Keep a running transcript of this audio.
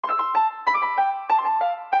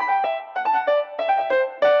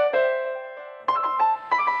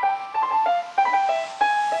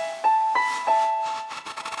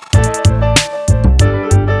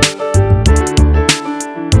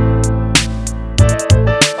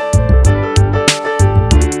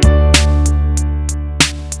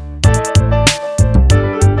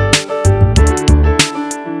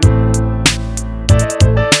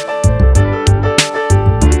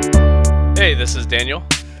Daniel.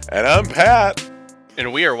 And I'm Pat.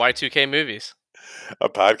 And we are Y2K Movies. A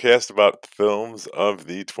podcast about films of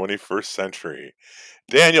the 21st century.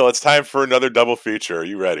 Daniel, it's time for another double feature. Are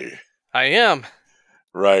you ready? I am.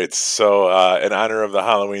 Right. So, in honor of the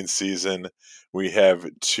Halloween season, we have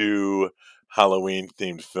two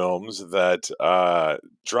Halloween-themed films that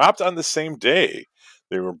dropped on the same day.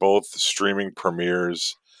 They were both streaming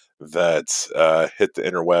premieres that hit the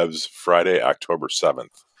interwebs Friday, October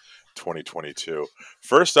 7th. 2022.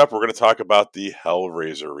 First up, we're going to talk about the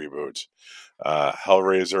Hellraiser reboot.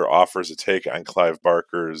 Hellraiser offers a take on Clive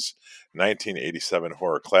Barker's 1987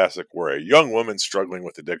 horror classic where a young woman struggling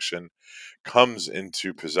with addiction comes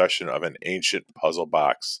into possession of an ancient puzzle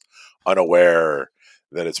box, unaware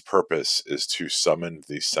that its purpose is to summon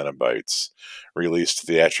the Cenobites. Released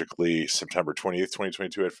theatrically September 20th,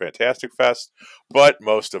 2022 at Fantastic Fest, but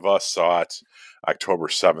most of us saw it October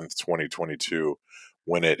 7th, 2022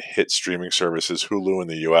 when it hit streaming services Hulu in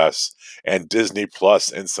the US and Disney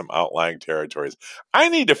Plus in some outlying territories. I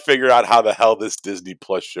need to figure out how the hell this Disney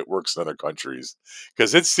Plus shit works in other countries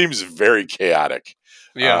because it seems very chaotic.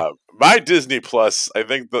 Yeah. My Disney Plus, I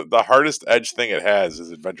think the hardest edge thing it has is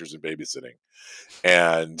Adventures in Babysitting.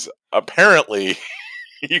 And apparently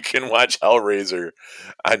you can watch Hellraiser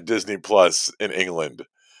on Disney Plus in England.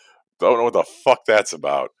 Don't know what the fuck that's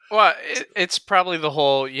about. Well, it's probably the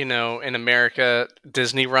whole, in America,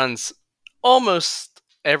 Disney runs almost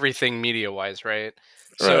everything media-wise, right?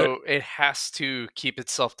 So it has to keep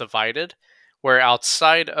itself divided, where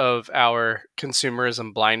outside of our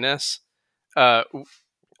consumerism blindness, other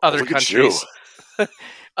countries...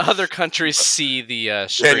 Other countries see the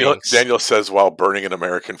strings. Daniel says while burning an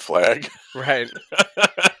American flag. Right.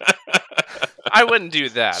 I wouldn't do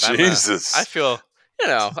that. Jesus. I feel,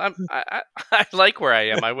 I like where I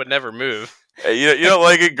am. I would never move. Hey, you don't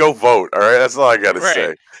like it? Go vote. All right, that's all I got to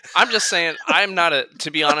say. I'm just saying. To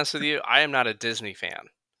be honest with you, I am not a Disney fan.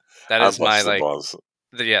 That is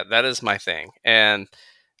that is my thing, and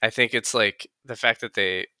I think it's like the fact that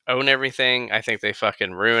they own everything. I think they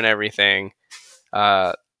fucking ruin everything.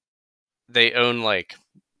 They own like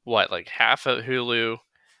half of Hulu,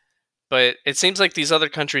 but it seems like these other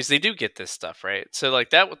countries, they do get this stuff, right? So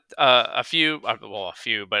like that,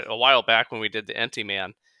 but a while back when we did the Empty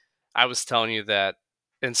Man, I was telling you that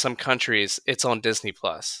in some countries it's on Disney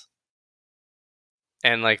Plus,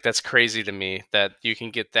 and like that's crazy to me that you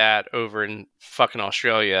can get that over in fucking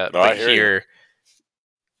Australia, but here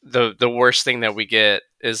the worst thing that we get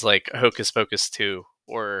is like Hocus Pocus 2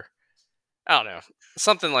 or. I don't know,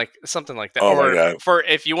 something like that. Oh my God. For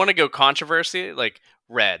if you want to go controversy, like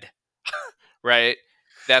Red, right?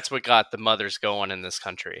 That's what got the mothers going in this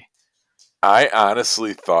country. I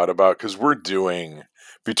honestly thought about, because we're doing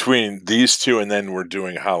between these two and then we're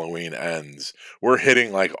doing Halloween Ends. We're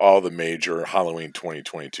hitting like all the major Halloween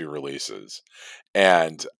 2022 releases.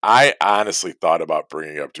 And I honestly thought about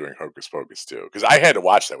bringing up doing Hocus Pocus 2 because I had to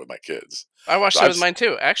watch that with my kids. I watched that with mine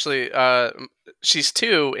too. Actually, she's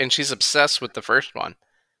 2 and she's obsessed with the first one.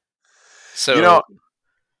 So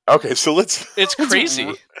okay, so it's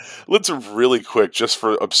crazy. Let's really quick, just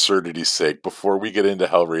for absurdity's sake, before we get into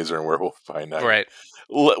Hellraiser and Werewolf by Night. Right.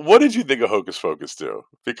 What did you think of Hocus Pocus 2?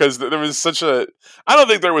 Because there was I don't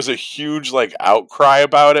think there was a huge like outcry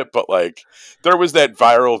about it, but like there was that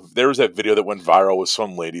video that went viral with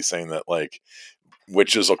some lady saying that like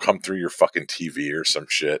witches will come through your fucking TV or some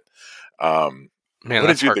shit. Man, what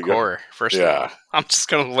that's did you hardcore. Think of? First of all, I'm just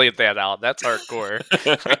gonna lay that out. That's hardcore.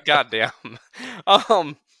 Goddamn.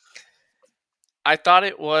 I thought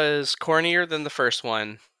it was cornier than the first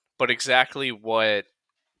one, but exactly what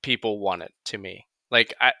people wanted to me.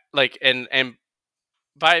 And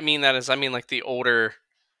by I mean like the older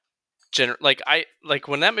when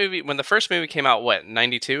the first movie came out, what,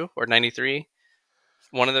 92 or 93?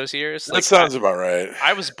 One of those years? That sounds about right.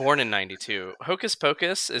 I was born in 92. Hocus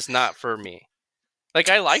Pocus is not for me. Like,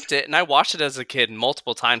 I liked it, and I watched it as a kid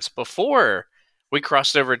multiple times before we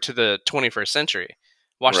crossed over to the 21st century.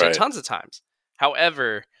 Watched it tons of times.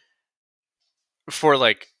 However, for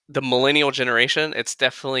like the millennial generation, it's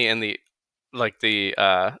definitely in the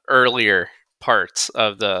earlier parts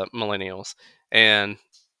of the millennials. And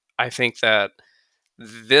I think that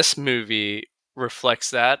this movie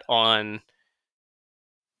reflects that on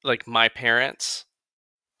like my parents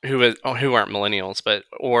who aren't millennials,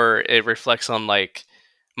 or it reflects on like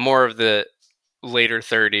more of the later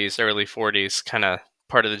 30s, early 40s kind of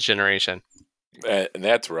part of the generation. And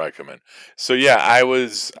that's where I come in. So yeah, I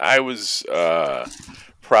was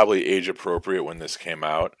probably age appropriate when this came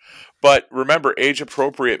out. But remember, age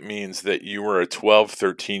appropriate means that you were a 12,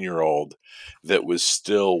 13-year-old that was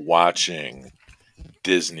still watching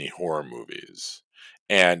Disney horror movies.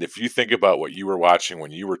 And if you think about what you were watching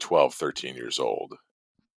when you were 12, 13 years old,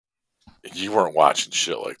 you weren't watching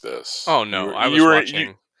shit like this. Oh You no, were I you was were you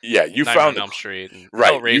watching yeah, you Nightmare found on the Elm Street and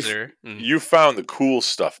right. Hellraiser and You found the cool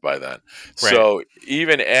stuff by then. right. So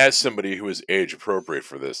even as somebody who is age appropriate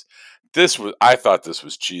for this, I thought this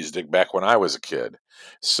was cheese dick back when I was a kid.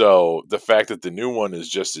 So the fact that the new one is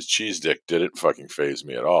just as cheese dick didn't fucking phase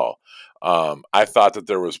me at all. I thought that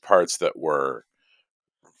there was parts that were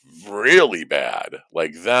really bad,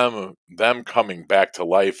 like them coming back to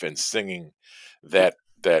life and singing that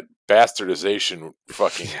bastardization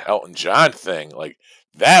fucking Yeah. Elton John thing. Like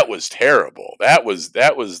that was terrible. That was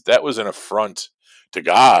an affront to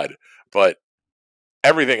God. But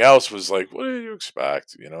everything else was like, what do you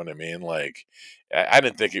expect? You know what I mean? Like I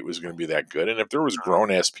didn't think it was going to be that good. And if there was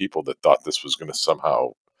grown ass people that thought this was going to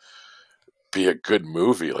somehow be a good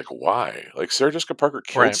movie, like why? Like Sarah Jessica Parker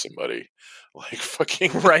killed Right. somebody. Like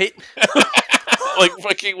fucking Right? like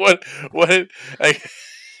fucking what like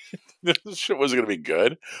this shit wasn't gonna be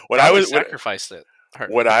good. When I Probably was sacrificed it. Her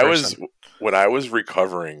when the I was person. when I was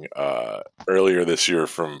recovering earlier this year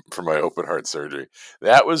from my open heart surgery,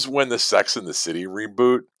 that was when the Sex and the City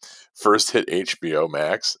reboot first hit HBO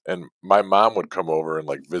Max, and my mom would come over and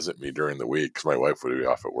like visit me during the week because my wife would be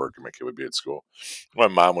off at work and my kid would be at school. My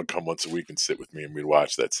mom would come once a week and sit with me, and we'd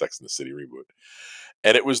watch that Sex and the City reboot,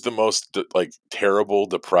 and it was the most like terrible,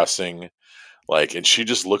 depressing. Like, and she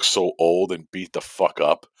just looked so old and beat the fuck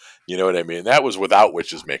up. You know what I mean? That was without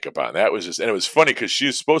witch's makeup on. That was just, and it was funny because she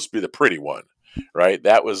was supposed to be the pretty one, right?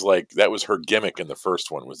 That was her gimmick in the first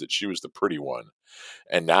one, was that she was the pretty one,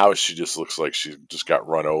 and now she just looks like she just got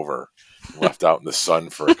run over, and left out in the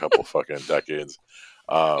sun for a couple fucking decades.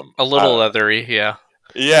 A I little don't know. leathery, yeah.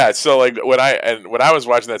 Yeah, so like when I was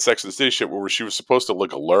watching that Sex and the City shit where she was supposed to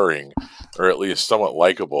look alluring or at least somewhat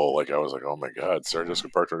likable, like I was like, oh my god, Sarah Jessica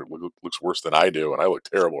Parker looks worse than I do, and I look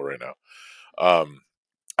terrible right now. Um,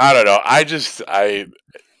 I don't know. I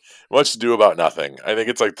much to do about nothing. I think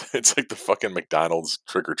it's like it's like the fucking McDonald's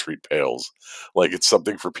trick or treat pails. Like it's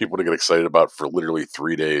something for people to get excited about for literally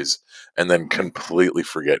 3 days and then completely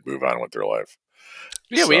forget, move on with their life.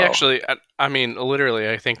 Yeah, we So actually I mean, literally,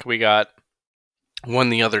 I think we got one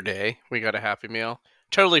the other day. We got a Happy Meal.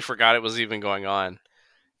 Totally forgot it was even going on,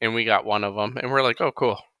 and we got one of them, and we're like, "Oh,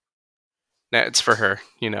 cool. Nah, it's for her,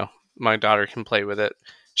 you know. My daughter can play with it.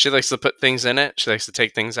 She likes to put things in it. She likes to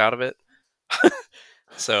take things out of it.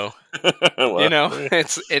 So, you well, know, it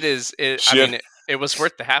I she mean, it was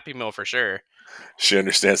worth the Happy Meal for sure. she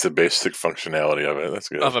understands the basic functionality of it. That's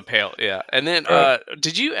good. Of a pail, yeah. And then, All right.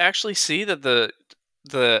 did you actually see that the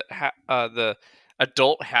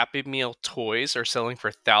adult Happy Meal toys are selling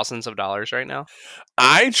for thousands of dollars right now?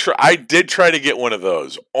 I did try to get one of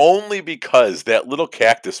those only because that little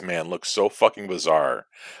cactus man looks so fucking bizarre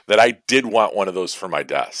that I did want one of those for my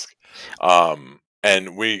desk.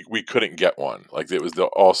 And we couldn't get one. Like it was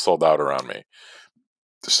all sold out around me.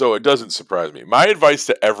 So it doesn't surprise me. My advice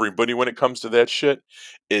to everybody when it comes to that shit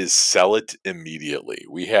is sell it immediately.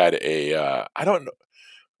 We had a I don't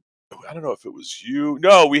know if it was you.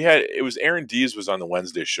 No, we had it was Aaron Dees was on the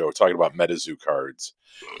Wednesday show talking about MetaZoo cards,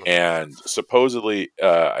 and supposedly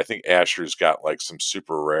I think Asher's got like some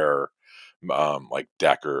super rare like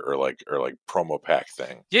deck or like promo pack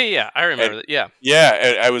thing. Yeah, yeah, I And remember that. Yeah, yeah,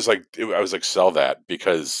 and I was like sell that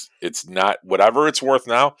because it's not whatever it's worth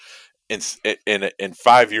now. In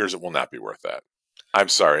 5 years it will not be worth that. I'm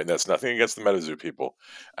sorry, and that's nothing against the MetaZoo people.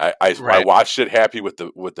 I right. watched it happy with the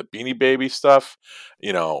Beanie Baby stuff.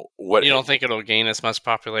 You know what? You don't think it'll gain as much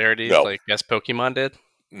popularity No, like as Pokemon did?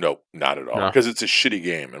 no, not at all. No. Because it's a shitty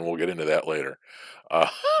game, and we'll get into that later. Uh,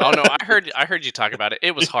 Oh no, I heard you talk about it.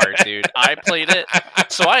 It was hard, dude. I played it.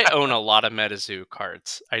 So I own a lot of MetaZoo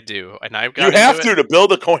cards. I do, and I've you got into have it. to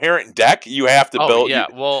build a coherent deck. You have to Oh build. yeah.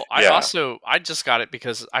 Well, Yeah. I just got it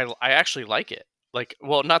because I actually like it. Like,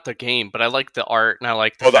 well, not the game, but I like the art and I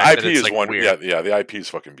like the Oh, the fact that IP it's is like one. weird. Yeah, yeah. The IP is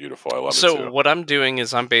fucking beautiful. I love it So too. what I'm doing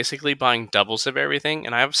is I'm basically buying doubles of everything,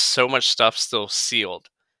 and I have so much stuff still sealed.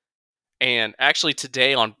 And actually,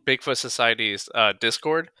 today on Bigfoot Society's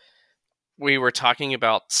Discord, we were talking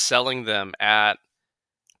about selling them at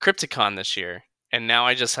Crypticon this year. And now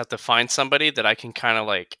I just have to find somebody that I can kind of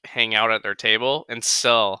like hang out at their table and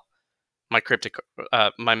sell my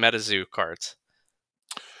MetaZoo cards.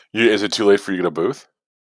 Is it too late for you to get a booth?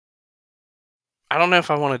 I don't know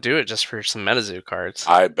if I want to do it just for some MetaZoo cards.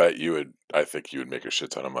 I bet you would. I think you would make a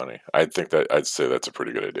shit ton of money. I'd say that's a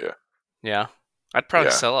pretty good idea. Yeah, I'd probably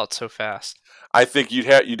Yeah. sell out so fast. I think you'd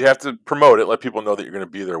have to promote it, let people know that you're going to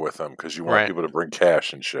be there with them because you want Right. people to bring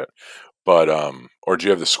cash and shit. But or do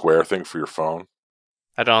you have the Square thing for your phone?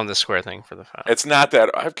 I don't have the square thing for the phone. It's not that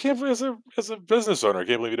I can't believe as a business owner, I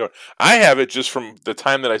can't believe you don't. I have it just from the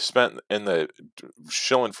time that I spent in the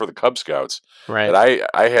shilling for the Cub Scouts that Right.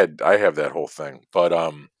 I have that whole thing. But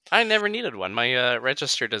I never needed one. My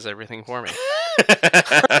register does everything for me.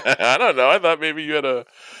 I don't know. I thought maybe you had No, a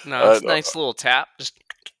it's a nice little tap. Just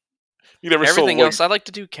you never sold everything like else, I like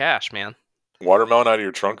to do cash, man. watermelon out of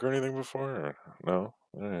your trunk or anything before? Or no.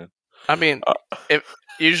 All right. I mean, Uh, if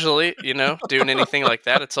usually, doing anything like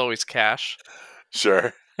that, it's always cash.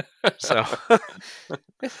 sure. So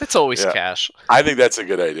it's always Yeah. cash. I think that's a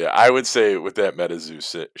good idea. I would say with that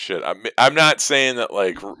MetaZoo shit, I'm not saying that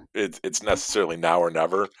like it's necessarily now or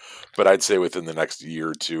never, but I'd say within the next year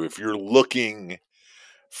or two, if you're looking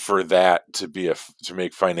for that to be to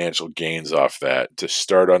make financial gains off that, to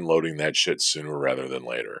start unloading that shit sooner rather than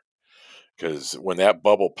later. Because when that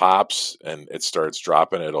bubble pops and it starts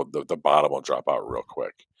dropping, the bottom will drop out real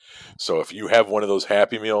quick. So if you have one of those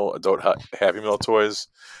Happy Meal Happy Meal toys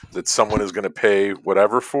that someone is going to pay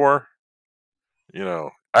whatever for,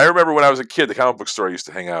 I remember when I was a kid, the comic book store I used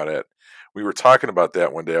to hang out at. We were talking about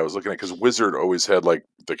that one day. I was looking at because Wizard always had like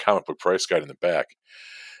the comic book price guide in the back,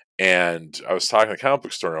 and I was talking to the comic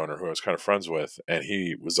book store owner who I was kind of friends with, and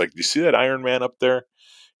he was like, "Do you see that Iron Man up there?"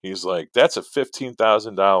 He's like, "That's a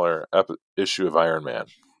 $15,000 issue of Iron Man."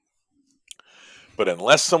 But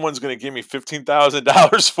unless someone's going to give me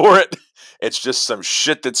 $15,000 for it, it's just some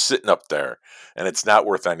shit that's sitting up there, and it's not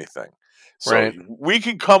worth anything. So Right. we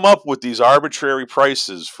can come up with these arbitrary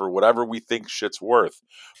prices for whatever we think shit's worth,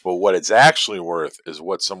 but what it's actually worth is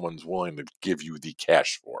what someone's willing to give you the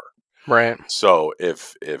cash for. Right. So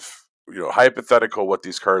if hypothetical what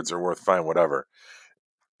these cards are worth, fine, whatever.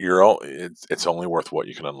 It's only worth what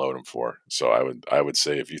you can unload them for. So I would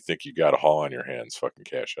say if you think you got a haul on your hands, fucking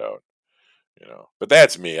cash out. But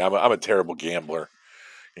that's me. I'm a terrible gambler.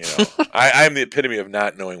 I'm the epitome of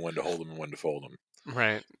not knowing when to hold them and when to fold them.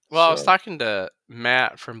 Right. Well, I was So talking to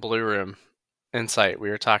Matt from Blue Room Insight. We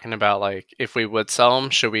were talking about like if we would sell them,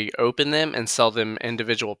 should we open them and sell them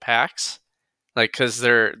individual packs? Like, cause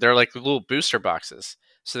they're like little booster boxes,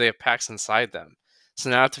 so they have packs inside them. So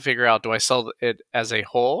now I have to figure out: do I sell it as a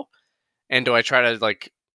whole, and do I try to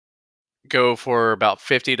like go for about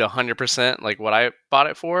 50 to 100% like what I bought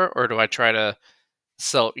it for, or do I try to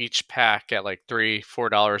sell each pack at like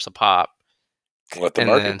 $3-4 a pop? let the And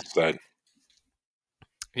market then, decide.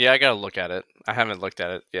 yeah, I gotta look at it. I haven't looked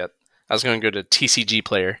at it yet. I was gonna go to TCG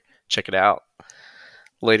Player, check it out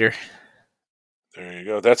later. There you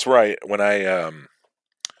go. That's right. When I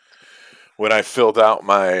filled out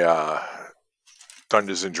my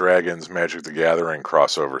Dungeons and Dragons Magic the Gathering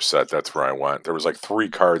crossover set, that's where I went. There was like 3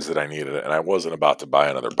 cards that I needed, and I wasn't about to buy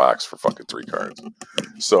another box for fucking 3 cards.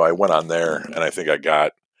 So I went on there, and I think I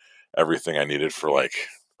got everything I needed for like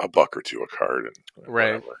a buck or two a card and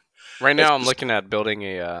Right. whatever. Right It's now, I'm just looking at building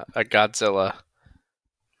a Godzilla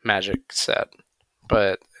Magic set,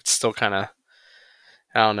 but it's still kind of,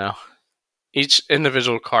 I don't know. Each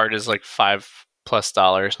individual card is like $5+,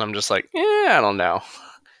 and I'm just like, I don't know.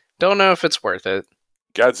 Don't know if it's worth it.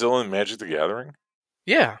 Godzilla and Magic the Gathering.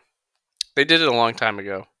 Yeah, they did it a long time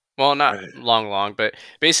ago. Well, not I, long, but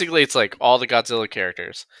basically it's like all the Godzilla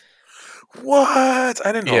characters. what?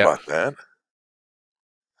 I didn't know Yeah, about that.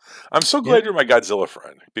 I'm so yeah, glad you're my Godzilla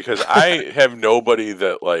friend because I have nobody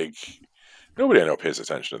I know pays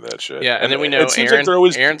attention to that shit. yeah. And And then we it know seems like Aaron. they're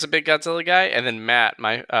always Aaron's a big Godzilla guy, and then Matt,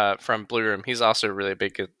 my from Blue Room, he's also a really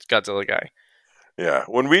big Godzilla guy. yeah.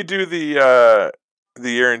 When we do the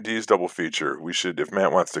Aaron D's double feature, we should if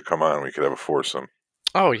Matt wants to come on, we could have a foursome.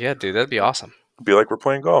 Oh yeah, dude, that'd be awesome. Be like we're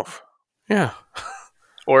playing golf. Yeah,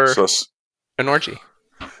 or So an orgy,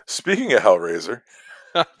 speaking of Hellraiser,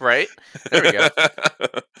 right? There we go.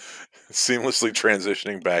 seamlessly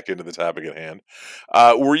transitioning back into the topic at hand.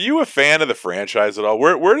 Were you a fan of the franchise at all?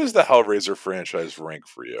 Where does the Hellraiser franchise rank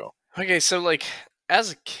for you? Okay, so like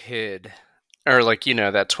as a kid, or like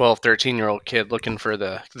that 12, 13-year-old kid looking for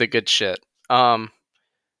the good shit. Hellraiser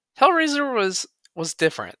was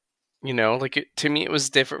different. Like to me it was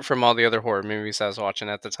different from all the other horror movies I was watching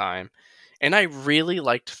at the time. And I really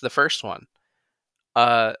liked the first one.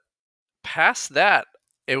 Uh Past that,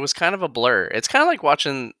 it was kind of a blur. It's kind of like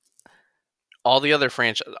watching all the other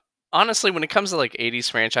franchise. Honestly, when it comes to like 80s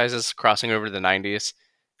franchises crossing over to the 90s,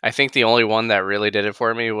 I think the only one that really did it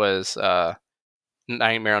for me was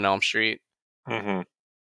Nightmare on Elm Street. Hmm.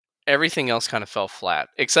 Everything else kind of fell flat,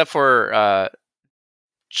 except for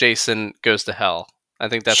Jason Goes to Hell. I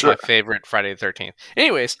think that's my Sure, favorite Friday the 13th.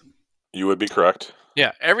 Anyways, you would be correct.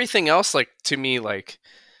 yeah, everything else, like, to me, like,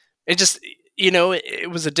 it just, it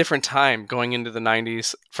was a different time going into the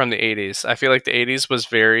 90s from the 80s. I feel like the 80s was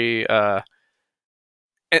very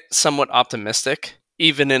somewhat optimistic,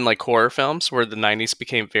 even in like horror films, where the '90s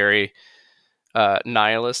became very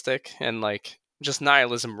nihilistic and like just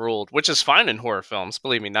nihilism ruled, which is fine in horror films.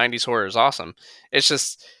 Believe me, '90s horror is awesome. It's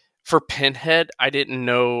just for Pinhead, I didn't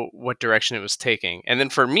know what direction it was taking, and then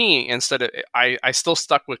for me, instead of I still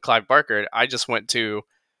stuck with Clive Barker. I just went to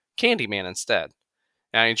Candyman instead.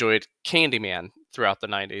 And I enjoyed Candyman throughout the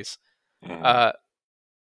 '90s. Mhm. Uh,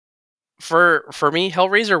 for me,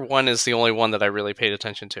 Hellraiser 1 is the only one that I really paid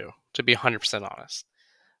attention to be 100% honest.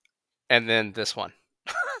 And then this one.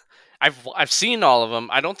 I've seen all of them.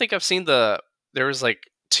 I don't think I've seen there was like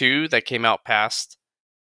two that came out past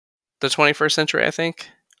the 21st century, I think,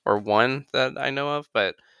 or one that I know of,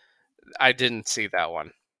 but I didn't see that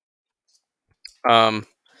one. Um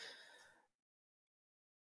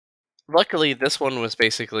Luckily this one was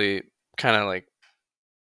basically kind of like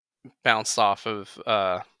bounced off of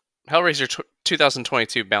Hellraiser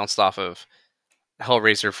 2022 bounced off of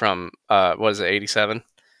Hellraiser from was it 87?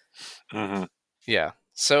 Mhm. Yeah.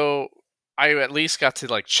 So I at least got to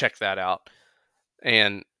like check that out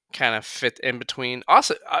and kind of fit in between.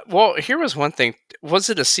 Also, well, here was one thing: was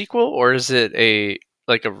it a sequel or is it a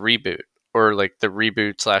like a reboot or like the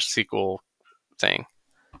reboot slash sequel thing?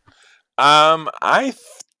 I th-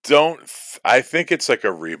 don't. I think it's like a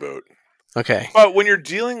reboot. Okay. But when you're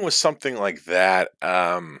dealing with something like that,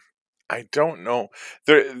 I don't know.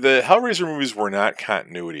 The Hellraiser movies were not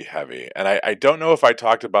continuity heavy, and I don't know if I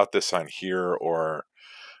talked about this on here or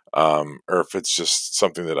if it's just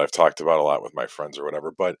something that I've talked about a lot with my friends or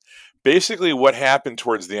whatever. But basically, what happened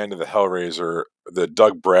towards the end of the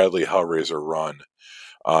Doug Bradley Hellraiser run,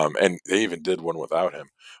 and they even did one without him,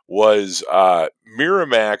 was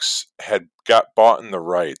Miramax had got bought in the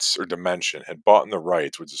rights, or Dimension had bought in the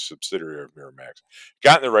rights, which is a subsidiary of Miramax,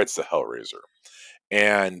 gotten the rights to Hellraiser.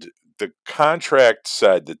 And the contract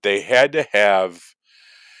said that they had to have,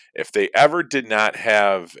 if they ever did not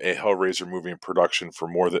have a Hellraiser movie in production for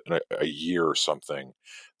more than a year or something,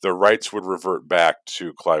 the rights would revert back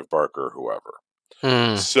to Clive Barker or whoever.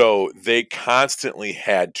 Hmm. So they constantly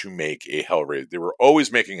had to make a Hellraiser. They were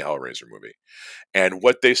always making a Hellraiser movie. And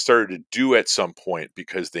what they started to do at some point,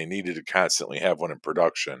 because they needed to constantly have one in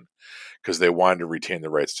production, because they wanted to retain the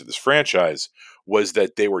rights to this franchise, was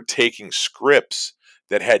that they were taking scripts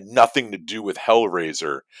that had nothing to do with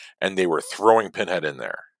Hellraiser and they were throwing Pinhead in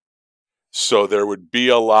there. So there would be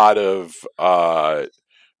a lot of,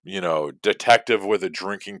 detective with a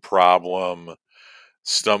drinking problem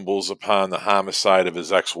stumbles upon the homicide of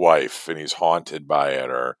his ex-wife and he's haunted by it,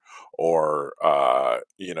 or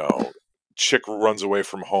chick runs away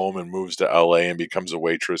from home and moves to LA and becomes a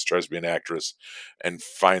waitress, tries to be an actress, and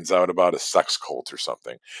finds out about a sex cult or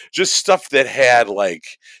something. Just stuff that had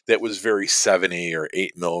that was very 70 or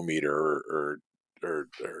 8 millimeter or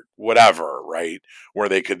whatever, right? Where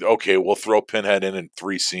they could, okay, we'll throw Pinhead in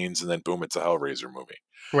 3 scenes and then boom, it's a Hellraiser movie.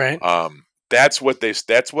 Right. That's what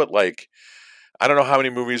I don't know how many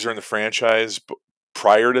movies are in the franchise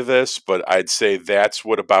prior to this, but I'd say that's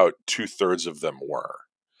what about 2/3 of them were.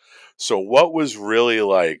 So, what was really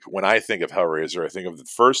like when I think of Hellraiser, I think of the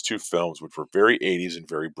first two films, which were very 80s and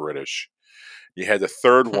very British. You had the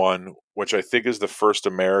third Hmm. one, which I think is the first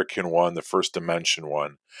American one, the first Dimension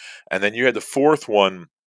one. And then you had the fourth one,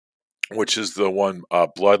 which is the one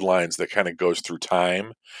Bloodlines that kind of goes through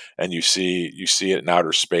time, and you see it in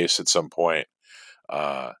outer space at some point.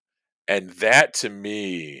 Uh, and that to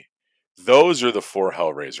me, those are the four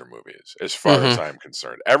Hellraiser movies, as far as Hmm. I'm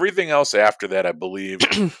concerned. Everything else after that, I believe,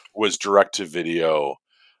 was direct to video.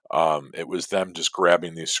 It was them just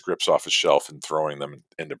grabbing these scripts off a shelf and throwing them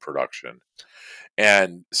into production.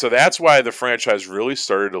 And so that's why the franchise really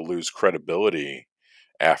started to lose credibility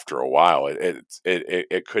after a while.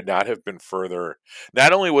 It could not have been further.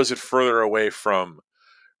 Not only was it further away from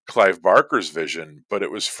Clive Barker's vision, but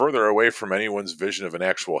it was further away from anyone's vision of an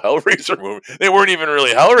actual Hellraiser movie. They weren't even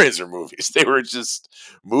really Hellraiser movies. They were just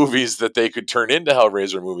movies that they could turn into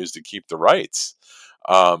Hellraiser movies to keep the rights.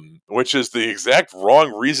 Which is the exact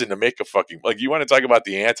wrong reason to make a fucking, like, you want to talk about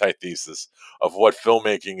the antithesis of what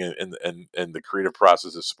filmmaking and the creative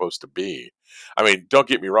process is supposed to be. I mean, don't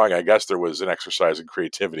get me wrong, I guess there was an exercise in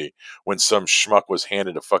creativity when some schmuck was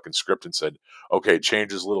handed a fucking script and said, okay,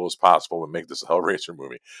 change as little as possible and make this a Hellraiser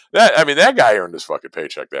movie. That guy earned his fucking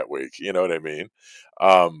paycheck that week. You know what I mean?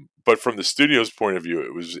 But from the studio's point of view,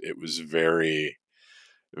 it was very,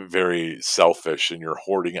 very selfish, and you're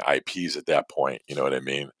hoarding IPs at that point. You know what I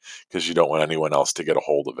mean? Because you don't want anyone else to get a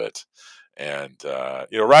hold of it. And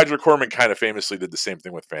Roger Corman kind of famously did the same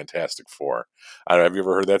thing with Fantastic Four. I don't know, have you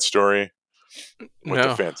ever heard that story? with the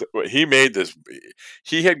No. fans. He made this.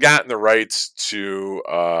 He had gotten the rights to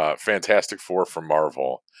Fantastic Four from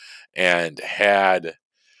Marvel, and had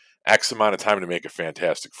X amount of time to make a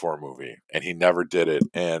Fantastic Four movie, and he never did it.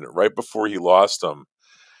 And right before he lost them,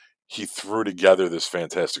 he threw together this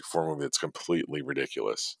Fantastic Four movie that's completely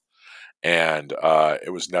ridiculous. And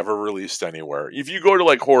it was never released anywhere. If you go to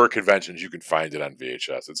like horror conventions, you can find it on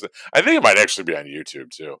VHS. I think it might actually be on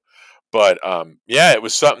YouTube too. But yeah, it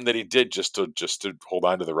was something that he did just to hold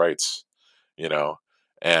on to the rights, you know.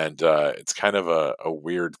 And it's kind of a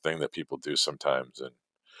weird thing that people do sometimes, and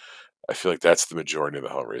I feel like that's the majority of the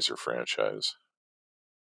Hellraiser franchise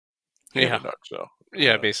in a Yeah. nutshell.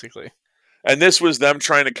 Yeah, basically. And this was them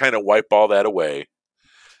trying to kind of wipe all that away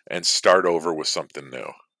and start over with something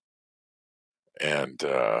new. And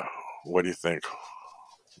what do you think?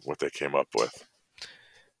 What they came up with?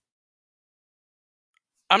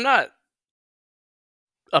 I'm not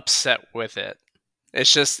upset with it.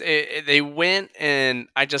 It's just they went, and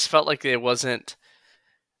I just felt like it wasn't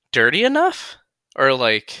dirty enough, or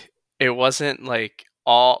like it wasn't like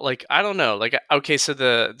all like I don't know. Like okay, so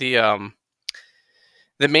the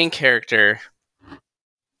main character,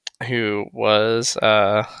 who was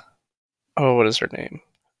oh, what is her name?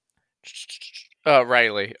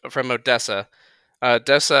 Riley from Odessa.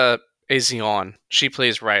 Dessa Azion. She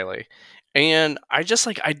plays Riley. And I just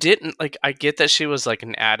like I didn't like I get that she was like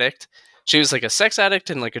an addict. She was like a sex addict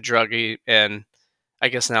and like a druggie and I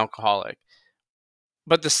guess an alcoholic.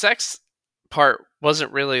 But the sex part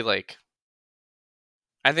wasn't really like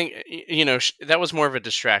I think that was more of a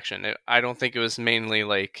distraction. I don't think it was mainly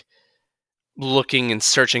like looking and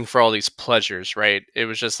searching for all these pleasures, right? It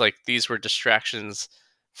was just like these were distractions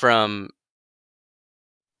from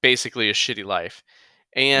basically a shitty life.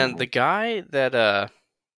 And Hmm. the guy that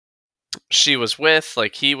she was with,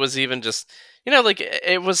 like he was even just like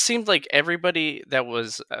it was seemed like everybody that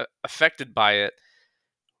was affected by it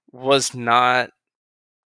was not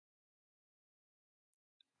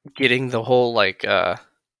getting the whole like I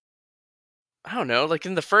don't know, like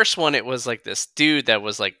in the first one it was like this dude that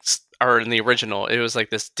was like or in the original it was like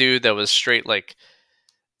this dude that was straight like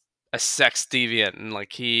a sex deviant and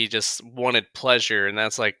like he just wanted pleasure and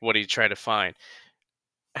that's like what he tried to find.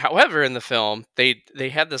 However, in the film they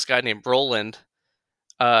had this guy named Roland.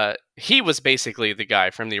 He was basically the guy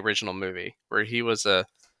from the original movie where he was a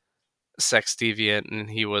sex deviant and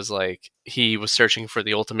he was searching for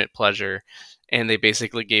the ultimate pleasure and they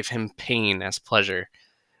basically gave him pain as pleasure,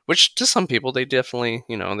 which to some people they definitely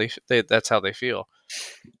they that's how they feel.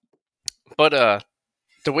 But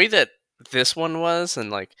the way that this one was, and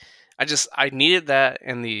like I needed that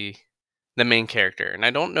in the main character, and I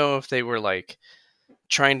don't know if they were like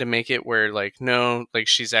trying to make it where like no, like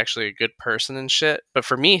she's actually a good person and shit. But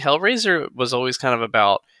for me, Hellraiser was always kind of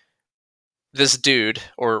about this dude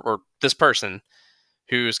or this person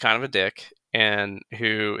who's kind of a dick and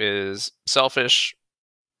who is selfish,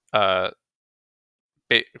 uh,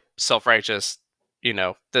 self-righteous.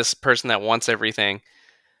 This person that wants everything,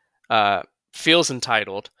 uh, feels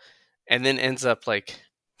entitled, and then ends up like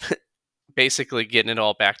basically getting it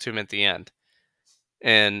all back to him at the end,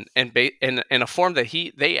 in a form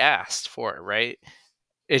that they asked for it, right?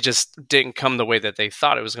 It just didn't come the way that they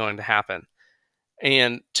thought it was going to happen.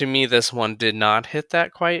 And to me, this one did not hit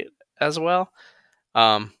that quite as well.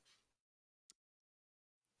 Um,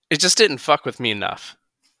 it just didn't fuck with me enough.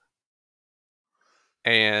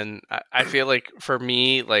 And I feel like for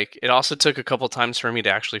me, like it also took a couple times for me to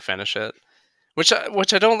actually finish it, which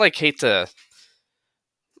I don't like hate to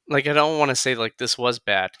like I don't want to say like this was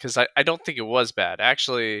bad because I don't think it was bad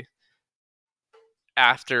actually.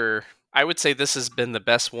 After I would say this has been the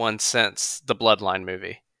best one since the Bloodline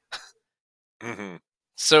movie. Hmm. No,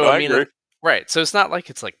 So I I mean, agree. right? So it's not like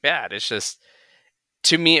it's like bad. It's just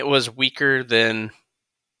to me it was weaker than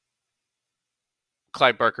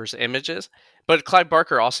Clive Barker's images. But Clive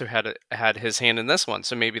Barker also had his hand in this one,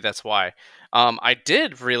 so maybe that's why. I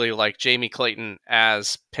did really like Jamie Clayton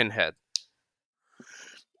as Pinhead.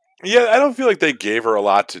 Yeah, I don't feel like they gave her a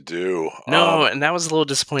lot to do. No, and that was a little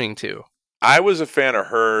disappointing too. I was a fan of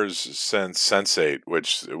hers since Sense8,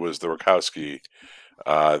 which was the Wachowski,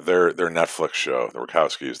 their Netflix show. The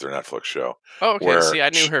Wachowskis, their Netflix show, Oh, okay. where See, I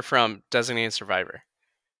knew her from Designated Survivor.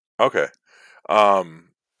 okay, um,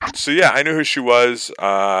 so yeah, I knew who she was.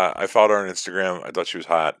 I followed her on Instagram. I thought she was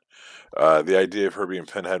hot. The idea of her being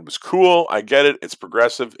Pinhead was cool. I get it. It's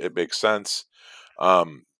progressive. It makes sense.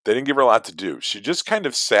 They didn't give her a lot to do. She just kind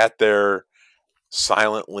of sat there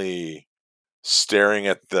silently staring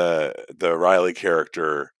at the Riley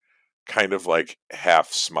character, kind of like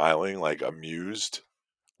half smiling, like amused,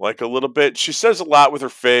 like a little bit. She says a lot with her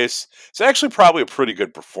face. It's actually probably a pretty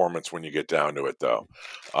good performance when you get down to it, though.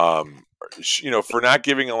 For not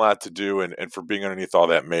giving a lot to do and for being underneath all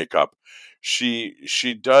that makeup,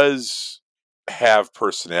 she does have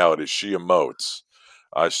personality. She emotes.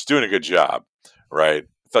 She's doing a good job, right?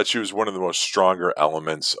 I thought she was one of the most stronger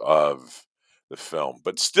elements of the film,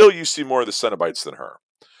 but still, you see more of the Cenobites than her.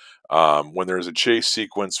 When there's a chase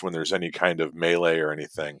sequence, when there's any kind of melee or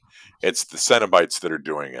anything, it's the Cenobites that are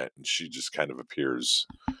doing it, and she just kind of appears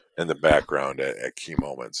in the background at key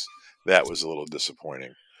moments. That was a little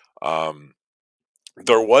disappointing. Um,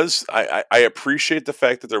 I appreciate the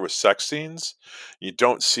fact that there was sex scenes. You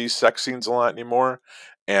don't see sex scenes a lot anymore,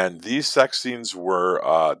 and these sex scenes were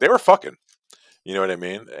they were fucking. You know what I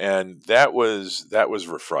mean? And that was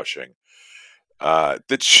refreshing.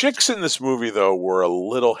 The chicks in this movie though were a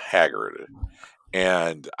little haggard,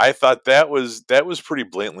 and I thought that was pretty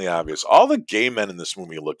blatantly obvious. All the gay men in this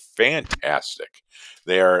movie look fantastic.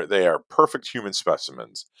 They are perfect human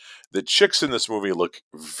specimens. The chicks in this movie look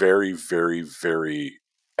very, very, very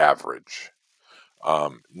average.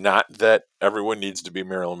 Not that everyone needs to be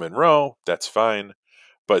Marilyn Monroe. That's fine,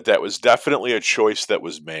 but that was definitely a choice that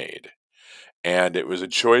was made, and it was a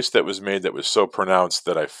choice that was made that was so pronounced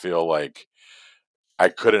that I feel like I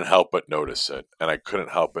couldn't help but notice it, and I couldn't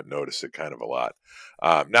help but notice it kind of a lot.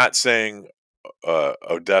 Not saying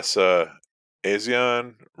Odessa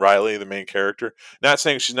Azion, Riley, the main character, not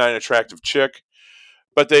saying she's not an attractive chick,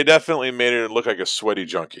 but they definitely made her look like a sweaty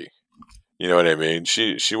junkie. You know what I mean?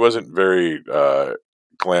 She wasn't very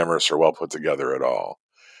glamorous or well put together at all,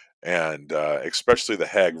 and especially the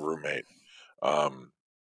hag roommate. Um,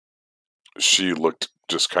 she looked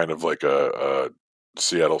just kind of like a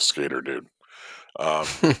Seattle skater dude. Um,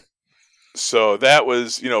 So that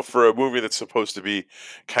was, for a movie that's supposed to be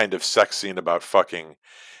kind of sexy and about fucking,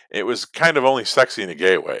 it was kind of only sexy in a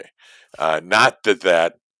gay way. Not that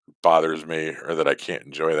that bothers me or that I can't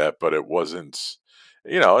enjoy that, but it wasn't,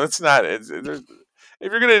 it's not, if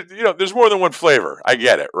you're going to, there's more than one flavor. I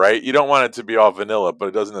get it, right? You don't want it to be all vanilla, but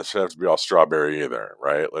it doesn't necessarily have to be all strawberry either,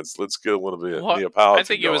 right? Let's get a little bit of Well, I Neapolitan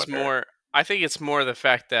think it was going here. more. I think it's more the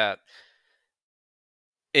fact that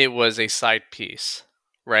it was a side piece,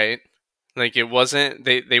 right? Like it wasn't.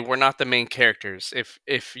 They were not the main characters.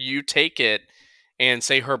 If you take it and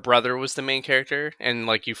say her brother was the main character, and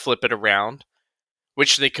like you flip it around,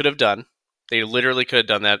 which they could have done, they literally could have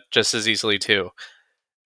done that just as easily too.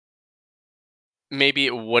 Maybe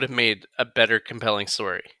it would have made a better, compelling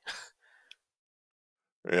story.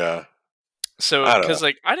 Yeah. So, I don't because know.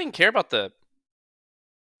 like I didn't care about the.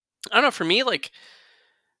 I don't know. For me, like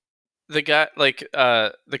the guy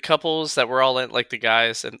the couples that were all in, like the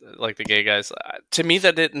guys and like the gay guys, to me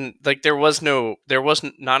that didn't, like there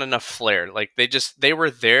wasn't not enough flair. Like they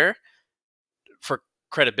were there for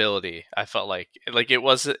credibility. I felt like it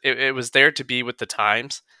was there to be with the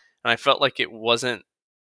times, and I felt like it wasn't,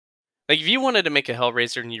 like if you wanted to make a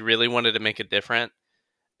Hellraiser and you really wanted to make it different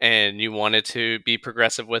and you wanted to be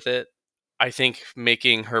progressive with it, I think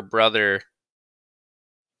making her brother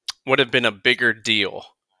would have been a bigger deal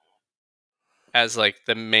as like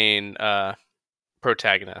the main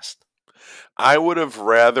protagonist. I would have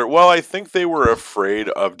rather. Well, I think they were afraid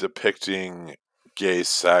of depicting gay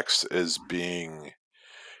sex as being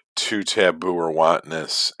too taboo or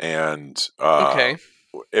wantonness, and Okay.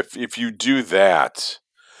 if you do that,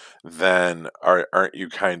 then aren't you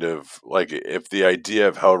kind of like, if the idea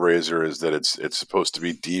of Hellraiser is that it's supposed to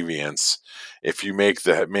be deviance? If you make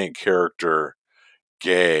the main character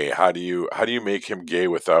gay, how do you make him gay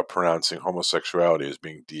without pronouncing homosexuality as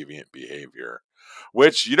being deviant behavior?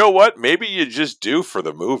 Which, you know what, maybe you just do for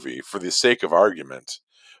the movie for the sake of argument.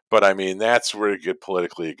 But I mean, that's where it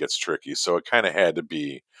gets tricky. So it kind of had to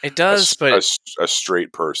be It does, but a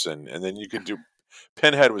straight person, and then you could do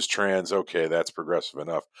Pinhead was trans. Okay, that's progressive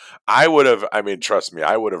enough. I mean, trust me, uh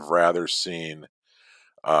I would have rather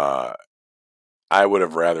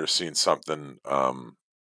seen something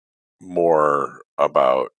more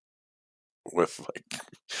about, with like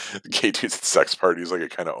gay dudes at sex parties. Like, it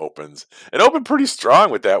kind of opens. It opened pretty strong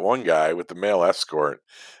with that one guy with the male escort.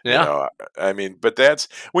 You yeah, know, I mean, but that's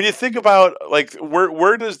when you think about, like,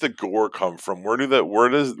 where does the gore come from? Where do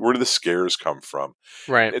the scares come from?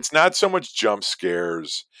 right, It's not so much jump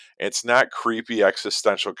scares. It's not creepy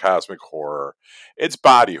existential cosmic horror. It's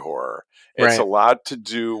body horror. It's a right. lot to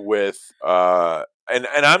do with and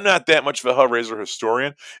I'm not that much of a Hellraiser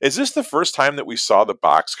historian. Is this the first time that we saw the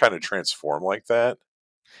box kind of transform like that?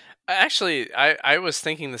 Actually, I was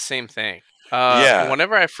thinking the same thing. Yeah.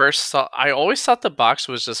 Whenever I first saw, I always thought the box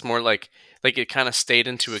was just more like it kind of stayed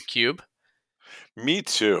into a cube. Me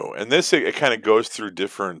too. And this it kind of goes through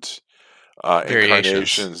different Variations.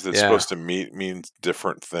 incarnations that's Yeah. supposed to mean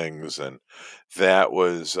different things, and that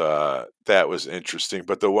was interesting.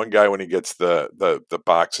 But the one guy when he gets the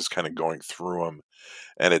box is kind of going through him,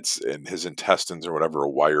 and his intestines or whatever are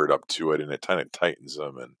wired up to it, and it kind of tightens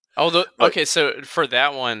them. And Oh, but okay. So for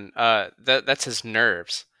that one, that's his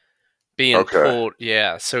nerves being okay, pulled.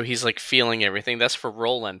 Yeah. So he's like feeling everything. That's for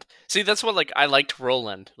Roland. See, that's what like I liked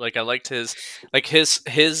Roland. Like I liked his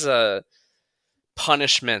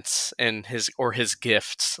punishments and his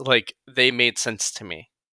gifts. Like they made sense to me.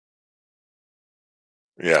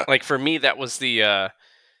 yeah. Like for me, that was the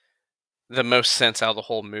most sense out of the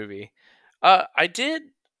whole movie. I did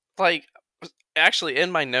like actually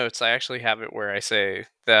in my notes. I actually have it where I say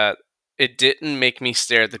that it didn't make me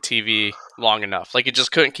stare at the TV long enough. Like it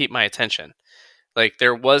just couldn't keep my attention. Like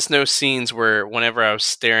there was no scenes where whenever I was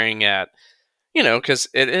staring at, because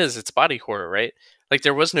it's body horror, right? Like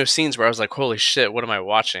there was no scenes where I was like, holy shit, what am I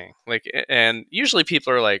watching? Like, and usually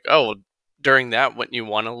people are like, oh, during that, wouldn't you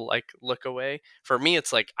want to like look away? For me,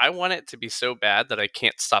 it's like I want it to be so bad that I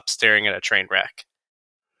can't stop staring at a train wreck.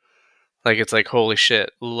 Like it's like, holy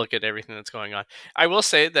shit, look at everything that's going on. I will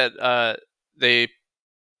say that they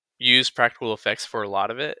use practical effects for a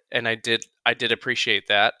lot of it, and I did appreciate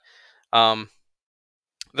that. Um,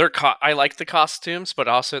 I like the costumes, but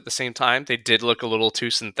also at the same time, they did look a little too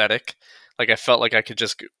synthetic. Like I felt like I could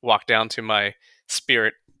just walk down to my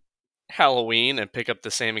Spirit Halloween and pick up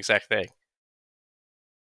the same exact thing.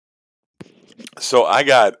 So I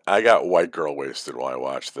got white girl wasted while I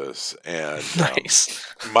watched this, and Nice.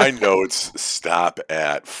 my notes stop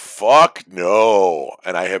at "fuck no,"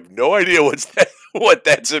 and I have no idea what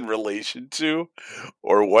that's in relation to,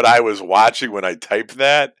 or what I was watching when I typed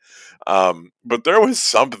that. But there was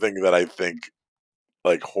something that I think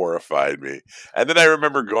like horrified me, and then I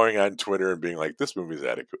remember going on Twitter and being like, "This movie's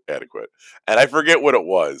adequate," and I forget what it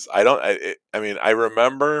was. I don't. I mean, I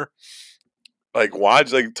remember like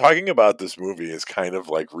talking about this movie is kind of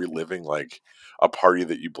like reliving like a party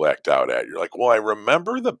that you blacked out at. You're like, well, I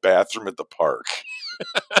remember the bathroom at the park.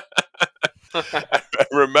 I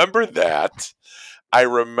remember that. I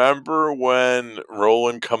remember when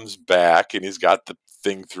Roland comes back and he's got the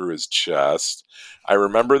thing through his chest. I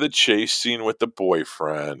remember the chase scene with the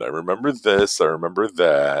boyfriend. I remember this. I remember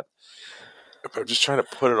that. If I'm just trying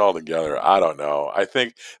to put it all together, I don't know. I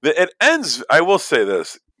think that it ends. I will say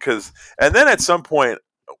this because, and then at some point,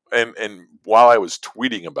 and while I was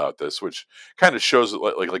tweeting about this, which kind of shows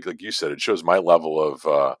like you said, it shows my level of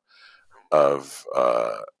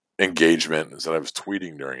engagement is that I was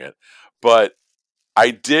tweeting during it. But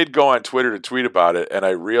I did go on Twitter to tweet about it, and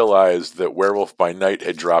I realized that Werewolf by Night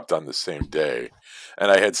had dropped on the same day. And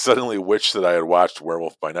I had suddenly wished that I had watched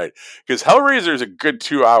Werewolf by Night because Hellraiser is a good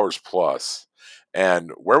 2 hours plus,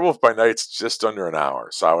 and Werewolf by Night's just under an hour.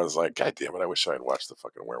 So I was like, God damn it, I wish I had watched the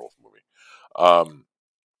fucking Werewolf movie. Um,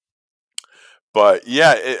 but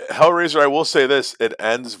yeah, Hellraiser. I will say this: it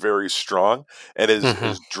ends very strong, and Hmm.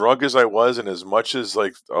 as drunk as I was, and as much as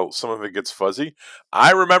like some of it gets fuzzy,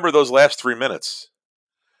 I remember those last 3 minutes.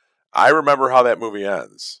 I remember how that movie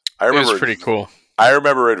ends. It was pretty cool. I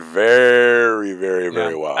remember it very, very, Yeah,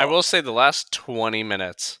 very I well. will say the last 20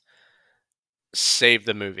 minutes saved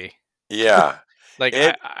the movie. Yeah, Like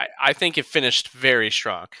it I think it finished very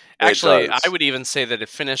strong. it Actually, I does. would even say that it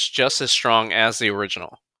finished just as strong as the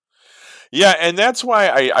original. Yeah, and that's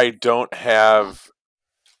why I don't have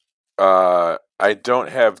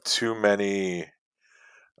too many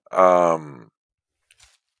um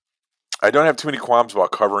I don't have too many qualms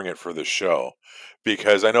about covering it for the show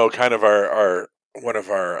because I know kind of our one of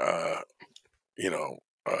our you know,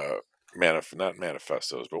 uh, not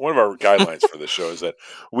manifestos, but one of our guidelines for the show is that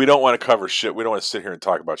we don't want to cover shit. We don't want to sit here and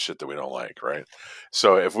talk about shit that we don't like, right?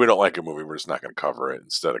 So if we don't like a movie, we're just not going to cover it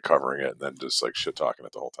instead of covering it and then just like shit talking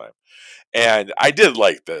it the whole time. And I did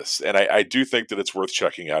like this, and I do think that it's worth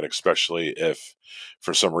checking out, especially if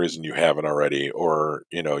for some reason you haven't already, or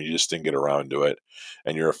you just didn't get around to it,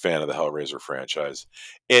 and you're a fan of the Hellraiser franchise.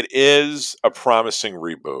 It is a promising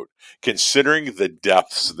reboot, considering the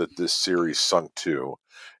depths that this series sunk to,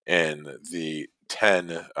 in the 10.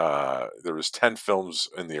 There was 10 films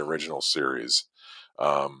in the original series,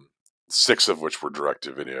 um, 6 of which were direct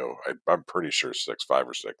to video. I'm pretty sure 6, 5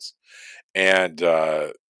 or 6, and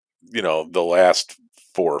the last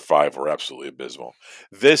 4 or 5 were absolutely abysmal.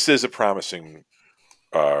 This is a promising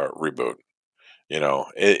reboot.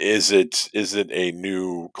 Is it a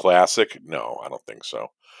new classic? No, I don't think so.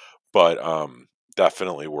 But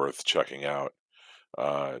definitely worth checking out.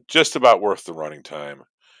 Just about worth the running time.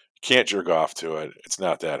 Can't jerk off to it. It's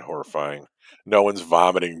not that horrifying. no one's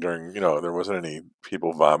vomiting during, there wasn't any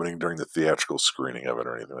people vomiting during the theatrical screening of it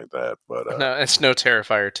or anything like that. But No, it's no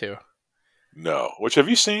Terrifier 2. no. Which have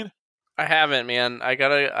you seen? I haven't, man.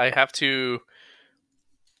 I have to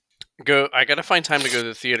go. I gotta find time to go to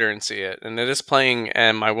the theater and see it, and it is playing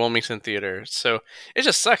in my Wilmington theater. So it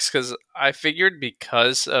just sucks because I figured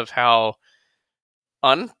because of how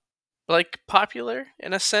popular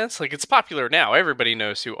in a sense, like it's popular now. Everybody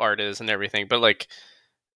knows who Art is and everything, but like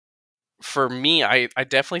for me, I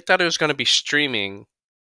definitely thought it was gonna be streaming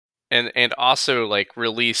and also like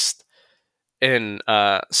released in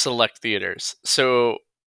select theaters. So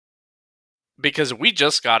because we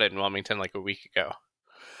just got it in Wilmington like a week ago.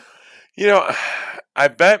 You know, I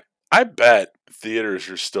bet theaters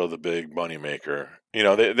are still the big money maker.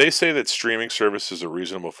 They say that streaming service is a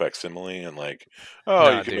reasonable facsimile and like, oh,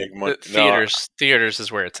 you Nah, can dude, make money. No, theaters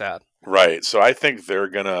is where it's at. right. So I think they're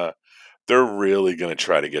really gonna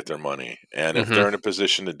try to get their money. And if Hmm. they're in a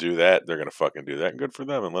position to do that, they're gonna fucking do that. And good for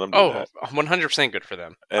them and let them do Oh, that. 100% good for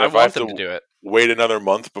them. And I if I want have them to to do it. wait another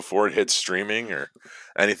month before it hits streaming or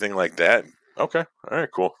anything like that, okay. All right,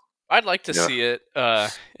 cool. I'd like to Yeah. see it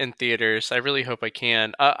in theaters. I really hope I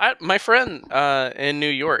can. My friend in New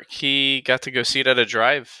York, he got to go see it at a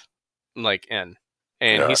drive, like in,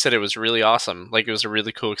 and he Yeah. said it was really awesome. Like it was a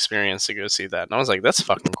really cool experience to go see that. And I was like, that's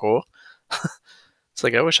fucking cool. It's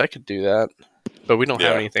like I wish I could do that, but we don't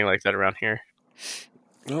have Yeah. anything like that around here.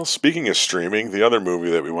 Well, speaking of streaming, the other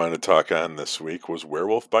movie that we wanted to talk on this week was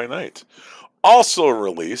Werewolf by Night, also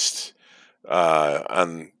released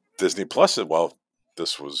on Disney Plus. Well,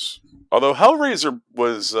 this was, although Hellraiser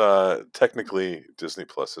was technically Disney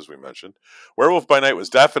Plus, as we mentioned. Werewolf by Night was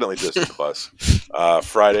definitely Disney Plus.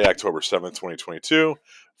 Friday, October 7th, 2022,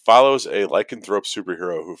 follows a lycanthrope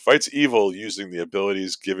superhero who fights evil using the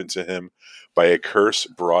abilities given to him by a curse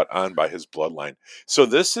brought on by his bloodline. So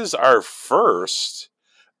this is our first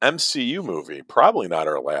MCU movie, probably not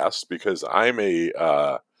our last, because I'm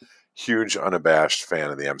a huge, unabashed fan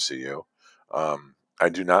of the MCU. I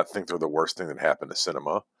do not think they're the worst thing that happened to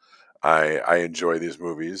cinema. I enjoy these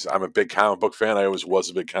movies. I'm a big comic book fan. I always was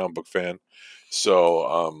a big comic book fan.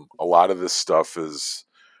 So a lot of this stuff is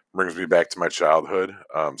brings me back to my childhood.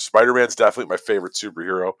 Spider-Man's definitely my favorite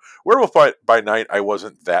superhero. Werewolf by Night, I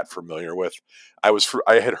wasn't that familiar with. I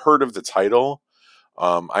had heard of the title.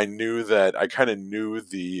 I kind of knew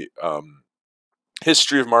the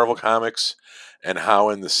history of Marvel Comics and how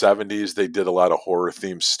in the 70s they did a lot of horror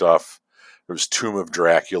themed stuff. There was Tomb of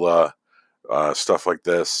Dracula, stuff like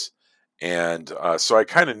this. And so I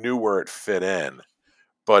kind of knew where it fit in,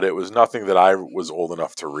 but it was nothing that I was old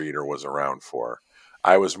enough to read or was around for.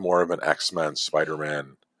 I was more of an X Men, Spider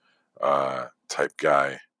Man type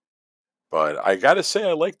guy. But I got to say,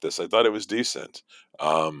 I liked this. I thought it was decent.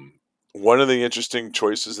 Um, one of the interesting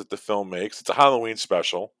choices that the film makes, it's a Halloween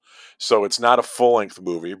special, so it's not a full length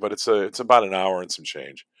movie, but it's about an hour and some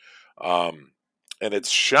change, um, and it's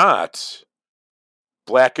shot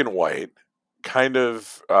black and white, kind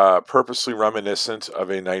of purposely reminiscent of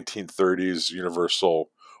a 1930s Universal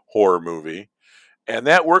horror movie, and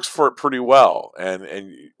that works for it pretty well. And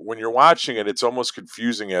when you're watching it, it's almost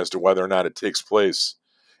confusing as to whether or not it takes place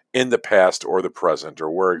in the past or the present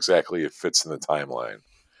or where exactly it fits in the timeline.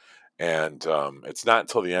 And it's not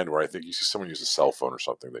until the end where I think you see someone use a cell phone or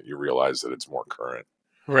something that you realize that it's more current.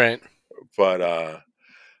 Right. But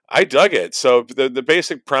I dug it. So the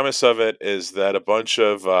basic premise of it is that a bunch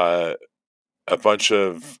of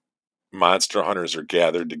monster hunters are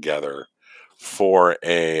gathered together for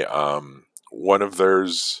a one of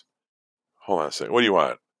theirs. Hold on a second. What do you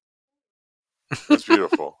want? That's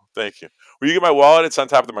beautiful. Thank you. Will you get my wallet? It's on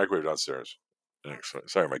top of the microwave downstairs. Thanks.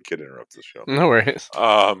 Sorry, my kid interrupted the show. No worries.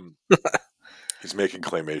 Um, he's making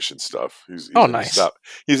claymation stuff. He's Oh, he's into nice, stop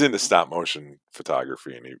he's into stop motion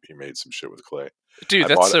photography, and he made some shit with clay. dude. I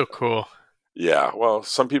That's bought it. so cool. Yeah, well,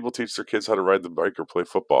 some people teach their kids how to ride the bike or play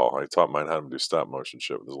football. I taught mine how to do stop motion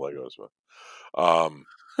shit with his Legos.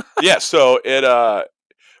 But yeah, so it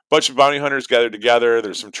bunch of bounty hunters gathered together.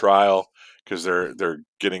 There's some trial because they're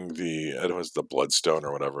getting it was the bloodstone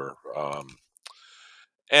or whatever.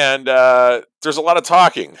 And there's a lot of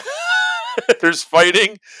talking. There's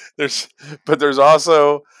fighting. There's but there's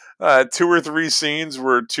also two or three scenes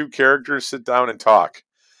where two characters sit down and talk,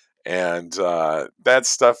 and that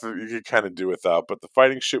stuff you could kind of do without. But the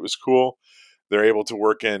fighting shit was cool. They're able to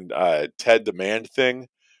work in Ted the Man Thing,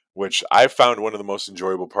 which I found one of the most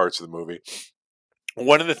enjoyable parts of the movie.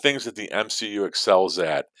 One of the things that the MCU excels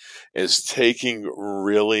at is taking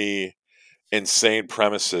really insane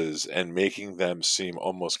premises and making them seem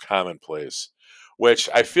almost commonplace, which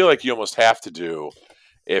I feel like you almost have to do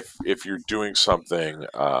if you're doing something.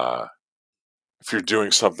 if you're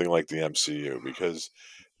doing something like the MCU, because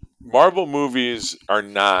Marvel movies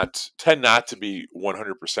tend not to be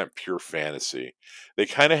 100% pure fantasy. They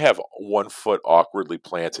kind of have one foot awkwardly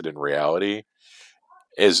planted in reality,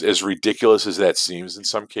 as ridiculous as that seems in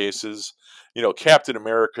some cases. Captain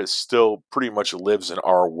America still pretty much lives in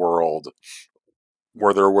our world,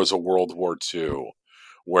 where there was a World War II,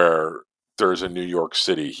 where there's a New York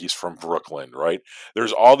City. He's from Brooklyn, right?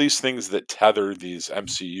 There's all these things that tether these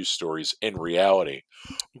MCU stories in reality.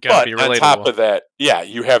 Gotta But be on top relatable. of that, yeah,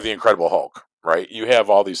 you have the Incredible Hulk, right? You have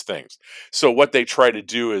all these things. So what they try to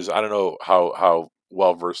do is, I don't know how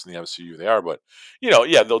well versed in the MCU they are, but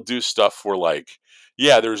yeah, they'll do stuff where, like,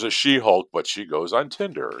 yeah, there's a She-Hulk, but she goes on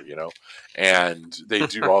Tinder, and they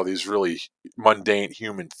do all these really mundane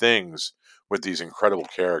human things with these incredible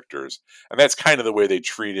characters. And that's kind of the way they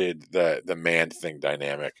treated the Man Thing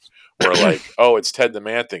dynamic, where, like, oh, it's Ted the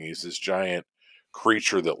Man Thing. He's this giant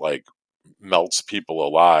creature that, like, melts people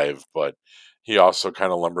alive, but he also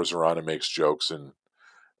kind of lumbers around and makes jokes and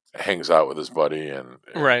hangs out with his buddy and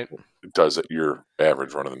Right. does it your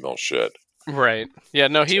average run of the mill shit. Right. Yeah,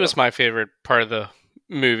 no, he So was my favorite part of the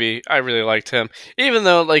movie. I really liked him. Even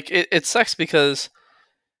though, like, it sucks because,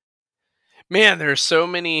 man, there's so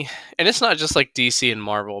many. And it's not just like DC and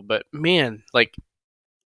Marvel, but man, like,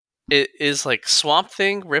 it is like Swamp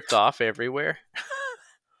Thing ripped off everywhere.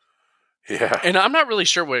 yeah, And I'm not really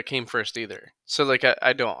sure what came first either. So, like,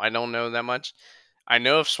 I don't know that much. I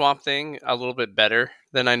know of Swamp Thing a little bit better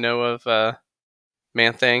than I know of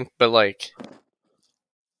Man Thing, but, like,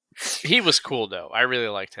 he was cool though. I really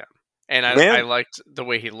liked him, and I man. liked the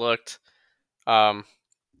way he looked. Um,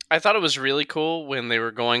 I thought it was really cool when they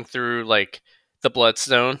were going through, like, the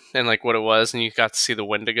Bloodstone and, like, what it was, and you got to see the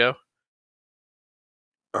Wendigo,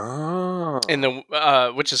 and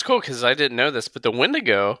Oh, which is cool because I didn't know this, but the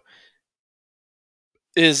Wendigo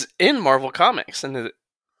is in Marvel Comics, and it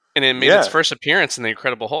made its yeah, first appearance in the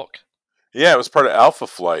Incredible Hulk. yeah. It was part of Alpha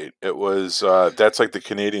Flight. It was that's like the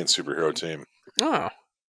Canadian superhero team, Oh,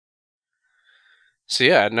 so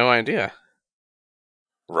yeah, I had no idea.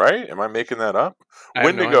 right? Am I making that up? I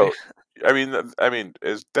have no idea. Wendigo. I mean,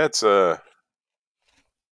 is that's a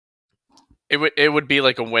It would be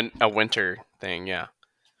like a winter thing, yeah,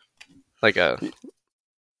 like a.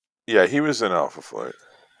 yeah. He was in Alpha Flight,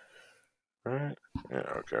 right?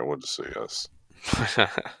 Yeah. Okay, we'll just say yes.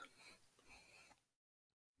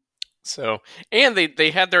 So, and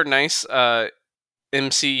they had their nice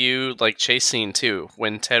MCU like chase scene too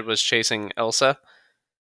when Ted was chasing Elsa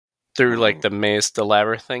through, like, Mm. the maze, the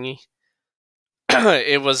labyrinth thingy.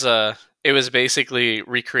 It was basically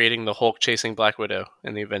recreating the Hulk chasing Black Widow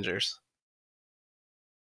in the Avengers.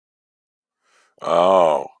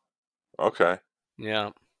 Oh, okay. Yeah.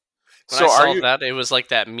 When I So are saw you? that, it was like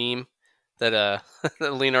that meme that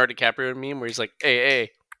the Leonardo DiCaprio meme where he's like, "Hey, hey."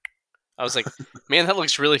 I was like, "Man, that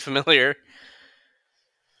looks really familiar."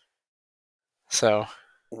 So,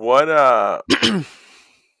 What are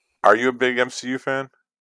you a big MCU fan?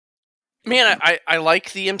 man, I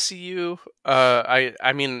like the MCU.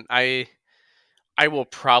 I mean, I will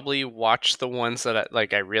probably watch the ones that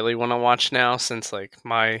I really want to watch now, since, like,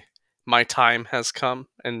 my time has come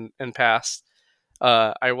and passed.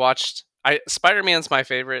 I watched I Spider-Man's my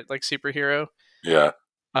favorite, like, superhero. Yeah.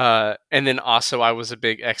 And then also I was a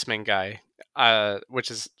big X-Men guy.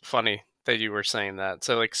 Which is funny that you were saying that.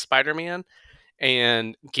 So, like, Spider-Man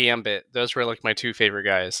and Gambit, those were, like, my two favorite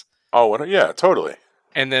guys. Oh, yeah, totally.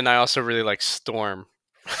 And then I also really like Storm.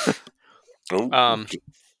 Ooh. um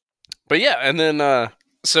but yeah, and then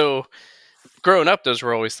so growing up, those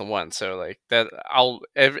were always the ones. So, like, that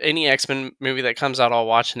any X-Men movie that comes out, I'll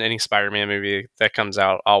watch, and any Spider-Man movie that comes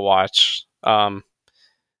out, I'll watch.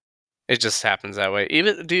 It just happens that way.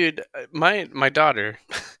 Even, dude, my daughter,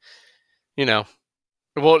 you know,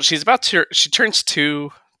 well, she turns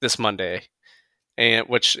 2 this Monday, and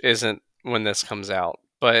which isn't when this comes out,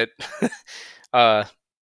 but uh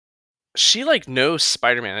she, like, knows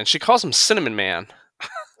Spider-Man and she calls him Cinnamon Man.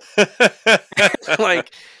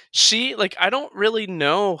 Like, she, like, I don't really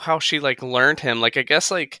know how she, like, learned him. Like, I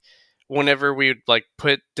guess, like, whenever we would, like,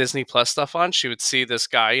 put Disney Plus stuff on, she would see this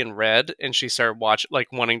guy in red and she started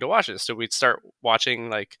wanting to watch it. So we'd start watching,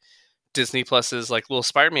 like, Disney Plus's, like, little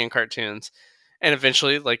Spider-Man cartoons. And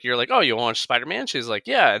eventually, like, you're like, "Oh, you want to watch Spider-Man?" She's like,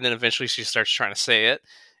 "Yeah." And then eventually she starts trying to say it.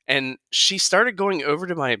 And she started going over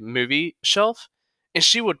to my movie shelf and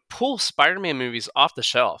she would pull Spider-Man movies off the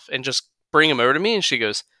shelf and just bring them over to me, and she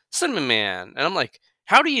goes, "Cinnamon Man." And I'm like,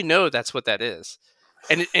 "How do you know that's what that is?"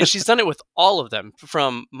 And she's done it with all of them,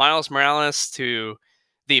 from Miles Morales to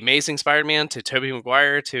the Amazing Spider-Man to Tobey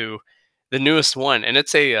Maguire to the newest one. And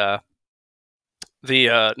it's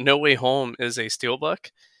The No Way Home is a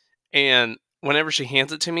steelbook, and whenever she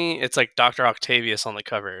hands it to me, it's like Doctor Octavius on the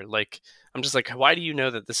cover. Like I'm just like, why do you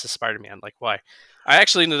know that this is Spider Man? Like why? I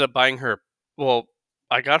actually ended up buying her. Well,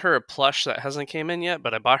 I got her a plush that hasn't came in yet,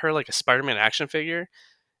 but I bought her like a Spider Man action figure,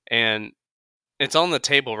 and it's on the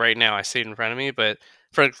table right now. I see it in front of me, but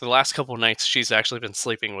for like the last couple of nights, she's actually been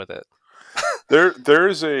sleeping with it.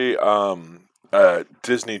 There's a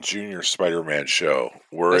Disney Junior Spider-Man show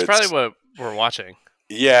where That's probably it's what we're watching.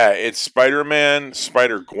 yeah, it's Spider-Man,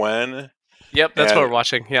 Spider-Gwen, Yep, that's what and we're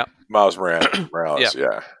watching. Yeah, Morales. yeah,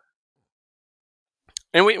 Yeah.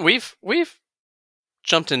 and we've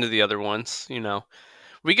jumped into the other ones. You know,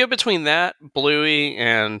 we go between that Bluey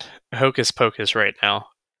and Hocus Pocus right now.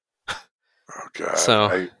 Oh God,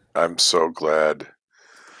 So I'm so glad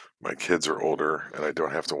my kids are older and I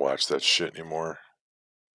don't have to watch that shit anymore.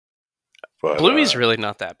 But Bluey's really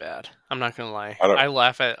not that bad. I'm not gonna lie. I don't. I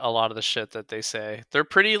laugh at a lot of the shit that they say. They're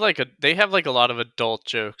pretty like they have like a lot of adult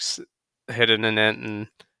jokes hidden in it, and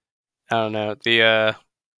I don't know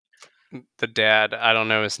the dad. I don't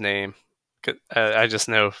know his name. I just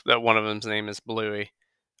know that one of them's name is Bluey.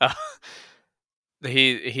 Uh,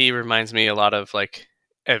 he reminds me a lot of like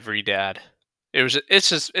every dad.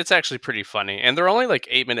 It's actually pretty funny, and they're only like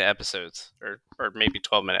 8-minute episodes or maybe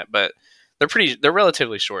 12-minute, but they're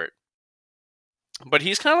relatively short. But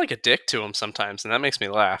he's kind of like a dick to him sometimes, and that makes me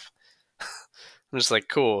laugh. I'm just like,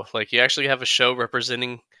 cool. Like, you actually have a show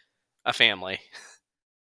representing a family.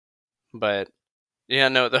 But yeah,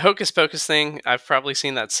 no, the Hocus Pocus thing, I've probably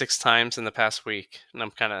seen that 6 times in the past week, and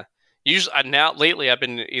I'm kind of usually now lately I've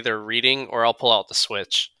been either reading or I'll pull out the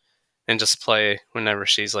Switch and just play whenever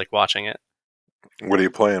she's like watching it. What are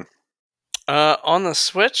you playing? On the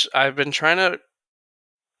Switch, I've been trying to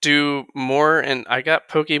do more, and I got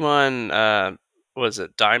Pokemon. Was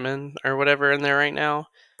it Diamond or whatever in there right now?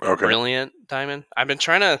 Okay. Brilliant Diamond. I've been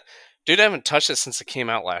trying to, dude. I haven't touched it since it came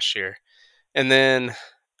out last year. And then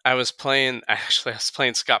I was playing. Actually, I was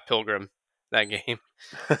playing Scott Pilgrim that game.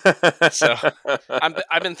 So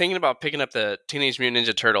I've been thinking about picking up the Teenage Mutant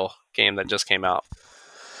Ninja Turtle game that just came out.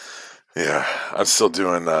 Yeah, I'm still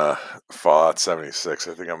doing Fallout 76.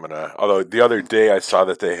 I think I'm gonna. Although the other day I saw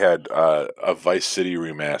that they had a Vice City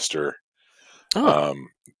remaster Oh, um,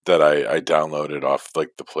 that I downloaded off like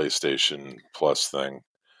the PlayStation Plus thing.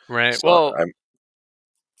 right. So Well, I'm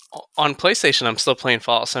on PlayStation, I'm still playing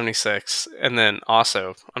Fallout 76, and then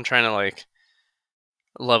also I'm trying to like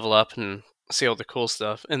level up and see all the cool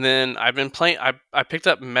stuff. And then I've been playing. I picked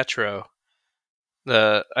up Metro.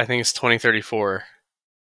 I think it's 2034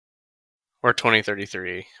 or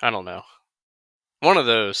 2033. I don't know. One of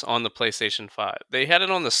those on the PlayStation 5. They had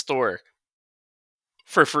it on the store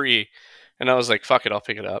for free, and I was like, "Fuck it, I'll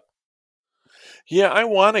pick it up." yeah, I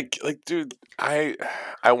want to like, dude. I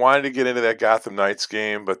wanted to get into that Gotham Knights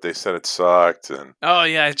game, but they said it sucked, and Oh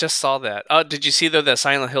yeah, I just saw that. Oh, did you see though that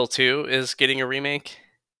Silent Hill 2 is getting a remake?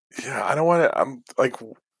 yeah, I don't want to. I'm like,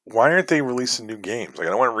 why aren't they releasing new games? Like, I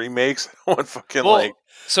don't want remakes. I want fucking Well, like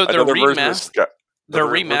so another version of they're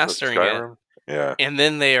another version of remastering it, Skyrim. Yeah. and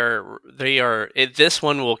then this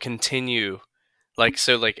one will continue. Like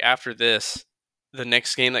so, like after this, the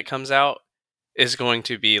next game that comes out is going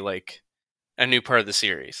to be like a new part of the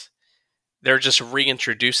series. They're just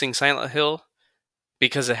reintroducing Silent Hill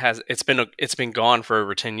because it's been gone for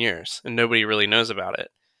over 10 years and nobody really knows about it.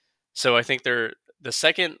 So I think the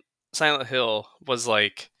second Silent Hill was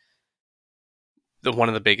like the one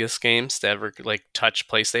of the biggest games to ever like touch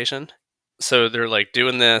PlayStation. So they're like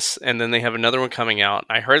doing this, and then they have another one coming out.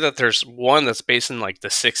 I heard that there's one that's based in like the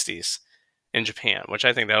 60s in Japan, which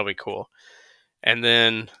I think that'll be cool. And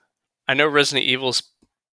then I know Resident Evil's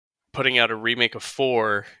putting out a remake of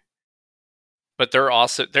 4, but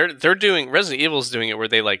they're doing Resident Evil's doing it where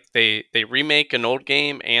they remake an old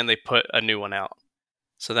game and they put a new one out.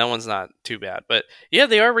 So that one's not too bad. But yeah,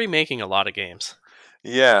 they are remaking a lot of games.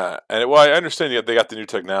 Yeah, and well, I understand they got the new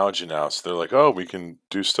technology now, so they're like, "Oh, we can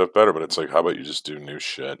do stuff better." But it's like, how about you just do new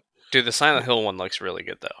shit? Dude, the Silent Hill one looks really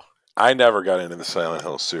good though. I never got into the Silent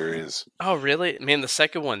Hill series. Oh, really? Man, the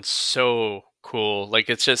second one's so cool. Like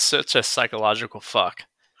it's just such a psychological fuck.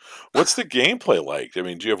 What's the gameplay like? I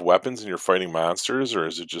mean, do you have weapons and you're fighting monsters, or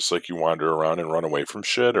is it just like you wander around and run away from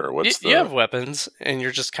shit, or You, what's you the? have weapons and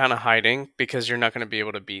you're just kind of hiding because you're not going to be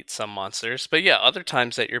able to beat some monsters. But yeah, other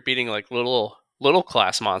times that you're beating like little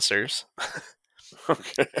class monsters.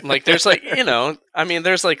 Okay. Like there's like, I mean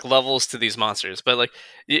there's like levels to these monsters, but like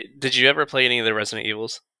did you ever play any of the Resident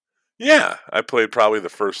Evils? Yeah, I played probably the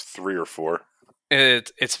first 3 or 4.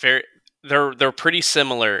 It's very they're pretty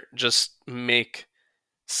similar, just make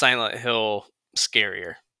Silent Hill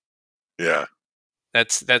scarier. Yeah.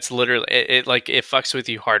 That's literally it. Like it fucks with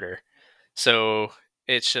you harder. So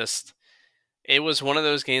it's just it was one of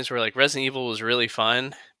those games where like Resident Evil was really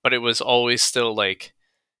fun, but it was always still like,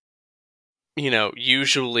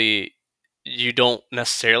 usually you don't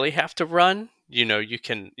necessarily have to run. You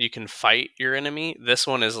can fight your enemy. This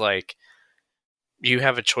one is like you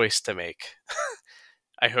have a choice to make.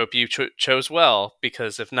 I hope you chose well,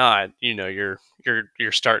 because if not, you're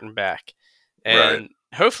starting back. Right. And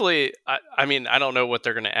hopefully, I mean, I don't know what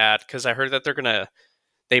they're going to add, because I heard that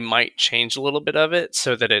they might change a little bit of it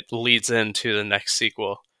so that it leads into the next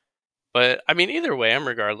sequel. But I mean, either way,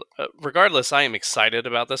 regardless, I am excited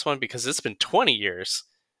about this one because it's been 20 years,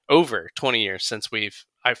 over 20 years since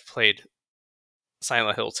I've played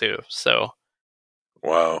Silent Hill 2. So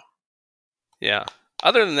Wow. yeah.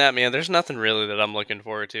 Other than that, man, there's nothing really that I'm looking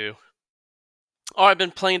forward to. Oh, I've been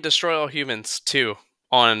playing Destroy All Humans 2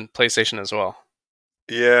 on PlayStation as well.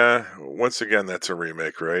 Yeah. Once again, that's a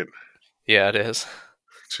remake, right? Yeah, it is.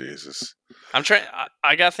 Jesus. I'm trying.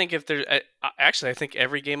 I gotta think if there's. Actually, I think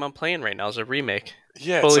every game I'm playing right now is a remake.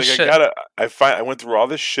 Yeah, it's Holy like shit! I went through all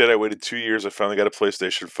this shit. I waited 2 years. I finally got a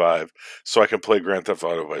PlayStation 5 so I can play Grand Theft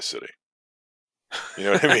Auto Vice City. You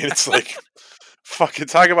know what I mean? It's like, fucking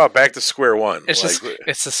talk about back to square one. It's Like, just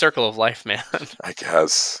it's the circle of life, man. I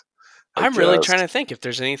guess. I I'm really guess. trying to think if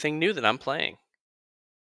there's anything new that I'm playing.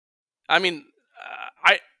 I mean,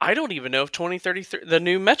 I don't even know if 2033 the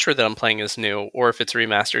new Metro that I'm playing is new or if it's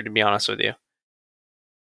remastered. To be honest with you,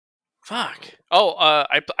 fuck. Oh,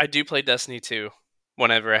 I do play Destiny 2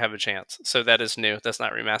 whenever I have a chance, so that is new. That's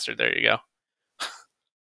not remastered. There you go.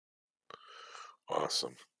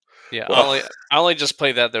 Awesome. Yeah, I Well, only I only just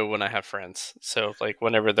play that though when I have friends. So like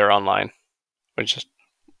whenever they're online, which is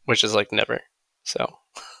which is like never. So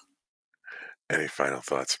any final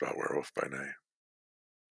thoughts about Werewolf by Night?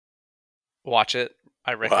 watch it.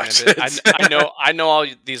 I recommend Watch it. it. I know all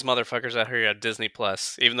these motherfuckers out here at Disney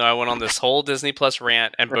Plus. Even though I went on this whole Disney Plus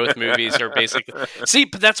rant, and both movies are basically see,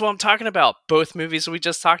 but that's what I'm talking about. Both movies we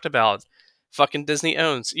just talked about, fucking Disney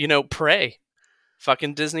owns. Prey.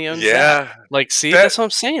 Fucking Disney owns that. Yeah, Like, see, that that's what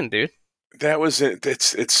I'm saying, dude. that was it.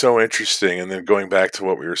 It's so interesting. And then going back to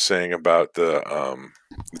what we were saying about the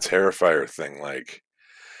Terrifier thing, like,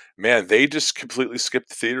 man, they just completely skipped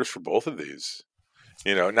the theaters for both of these.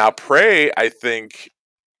 Now Prey, I think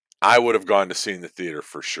I would have gone to see in the theater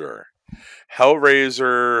for sure.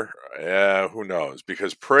 Hellraiser, who knows?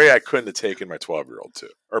 Because Prey, I couldn't have taken my 12-year-old to,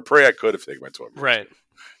 or Prey, I could have taken my 12-year-old to. Right.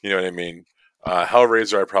 You know what I mean?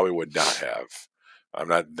 Hellraiser, I probably would not have. I'm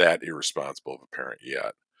not that irresponsible of a parent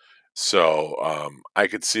yet. So I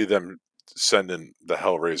could see them sending the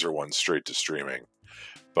Hellraiser one straight to streaming.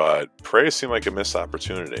 But Prey seemed like a missed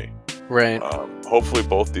opportunity. Right. Hopefully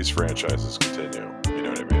both these franchises continue. You know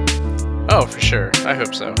what I mean? Oh, for sure. I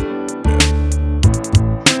hope so.